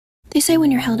They say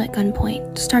when you're held at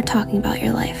gunpoint, start talking about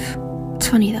your life. It's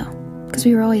funny though, because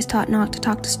we were always taught not to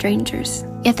talk to strangers.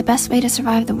 Yet the best way to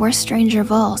survive the worst stranger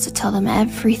of all is to tell them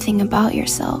everything about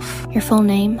yourself. Your full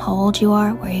name, how old you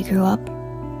are, where you grew up.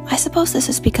 I suppose this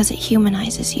is because it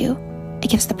humanizes you. It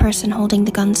gives the person holding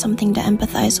the gun something to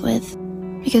empathize with.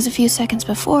 Because a few seconds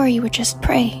before, you were just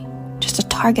prey, just a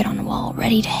target on a wall,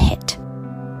 ready to hit.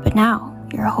 But now,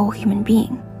 you're a whole human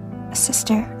being. A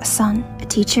sister, a son, a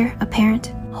teacher, a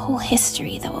parent. A whole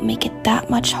history that will make it that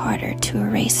much harder to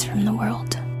erase from the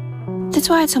world. That's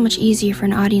why it's so much easier for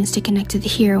an audience to connect to the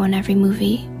hero in every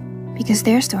movie. Because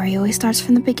their story always starts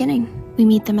from the beginning. We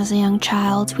meet them as a young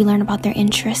child, we learn about their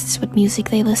interests, what music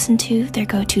they listen to, their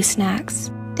go-to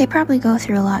snacks. They probably go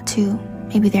through a lot too.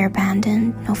 Maybe they're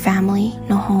abandoned, no family,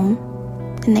 no home.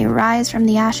 And they rise from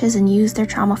the ashes and use their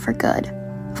trauma for good.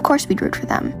 Of course we'd root for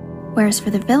them. Whereas for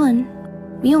the villain,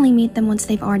 we only meet them once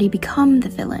they've already become the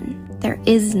villain. There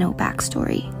is no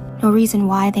backstory. No reason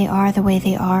why they are the way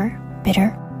they are.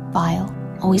 Bitter, vile,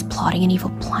 always plotting an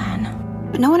evil plan.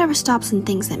 But no one ever stops and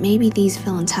thinks that maybe these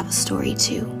villains have a story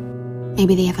too.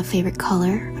 Maybe they have a favorite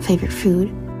color, a favorite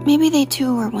food. Maybe they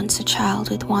too were once a child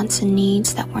with wants and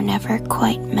needs that were never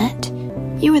quite met.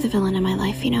 You were the villain in my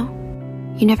life, you know.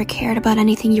 You never cared about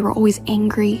anything, you were always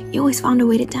angry. You always found a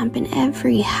way to dampen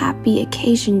every happy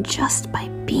occasion just by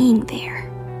being there.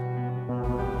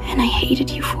 And I hated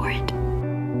you for it.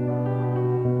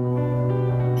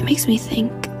 It makes me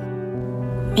think,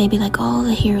 maybe like all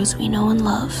the heroes we know and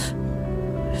love,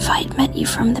 if I had met you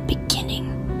from the beginning,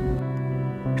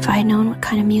 if I had known what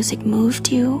kind of music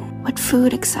moved you, what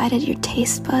food excited your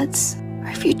taste buds, or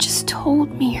if you just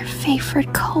told me your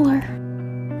favorite color,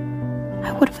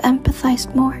 I would have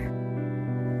empathized more.